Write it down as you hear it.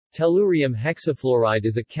Tellurium hexafluoride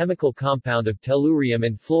is a chemical compound of tellurium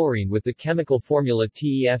and fluorine with the chemical formula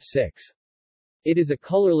TeF6. It is a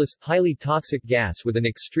colorless, highly toxic gas with an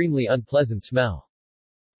extremely unpleasant smell.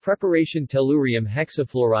 Preparation tellurium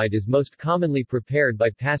hexafluoride is most commonly prepared by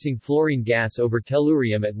passing fluorine gas over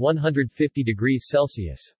tellurium at 150 degrees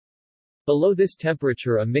Celsius. Below this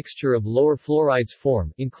temperature a mixture of lower fluorides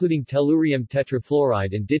form, including tellurium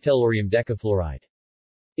tetrafluoride and ditellurium decafluoride.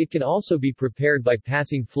 It can also be prepared by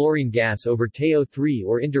passing fluorine gas over TeO3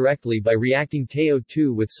 or indirectly by reacting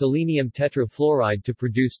TeO2 with selenium tetrafluoride to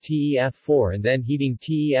produce TeF4 and then heating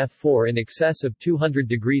TeF4 in excess of 200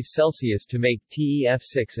 degrees Celsius to make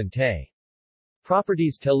TeF6 and Te.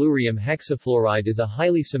 Properties: tellurium hexafluoride is a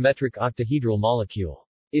highly symmetric octahedral molecule.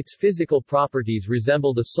 Its physical properties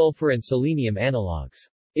resemble the sulfur and selenium analogues.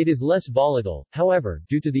 It is less volatile, however,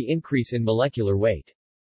 due to the increase in molecular weight.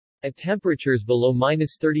 At temperatures below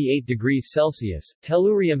 -38 degrees Celsius,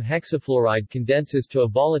 tellurium hexafluoride condenses to a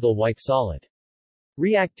volatile white solid.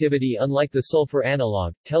 Reactivity: unlike the sulfur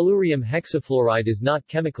analog, tellurium hexafluoride is not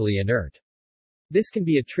chemically inert. This can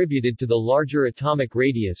be attributed to the larger atomic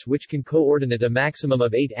radius, which can coordinate a maximum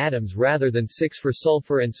of 8 atoms rather than 6 for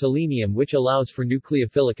sulfur and selenium, which allows for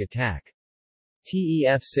nucleophilic attack.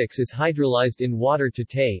 TeF6 is hydrolyzed in water to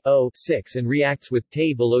TeO6 and reacts with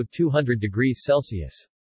Te below 200 degrees Celsius.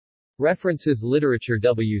 References: literature.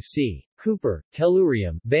 W.C. Cooper,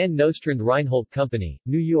 Tellurium, Van Nostrand Reinhold Company,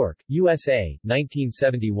 New York, USA,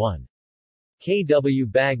 1971. K. W.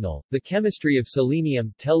 Bagnall, The Chemistry of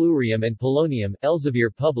Selenium, Tellurium and Polonium, Elsevier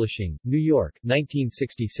Publishing, New York,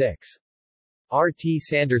 1966. R. T.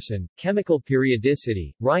 Sanderson, Chemical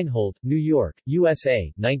Periodicity, Reinhold, New York,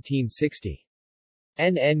 USA, 1960.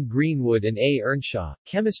 N. N. Greenwood and A. Earnshaw,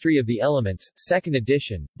 Chemistry of the Elements, 2nd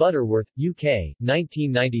edition, Butterworth, UK,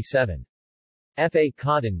 1997. F. A.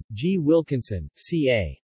 Cotton, G. Wilkinson, C.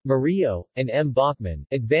 A. Murillo, and M. Bachmann,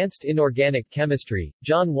 Advanced Inorganic Chemistry,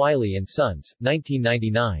 John Wiley & Sons,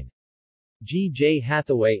 1999. G. J.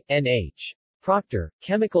 Hathaway, N. H. Proctor,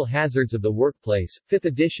 Chemical Hazards of the Workplace, 5th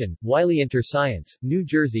edition, Wiley InterScience, New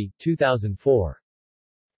Jersey, 2004.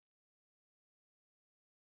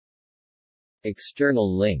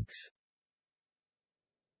 External links.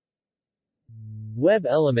 Web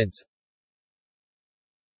Elements,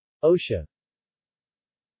 OSHA,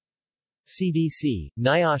 CDC,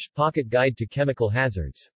 NIOSH Pocket Guide to Chemical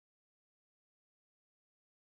Hazards.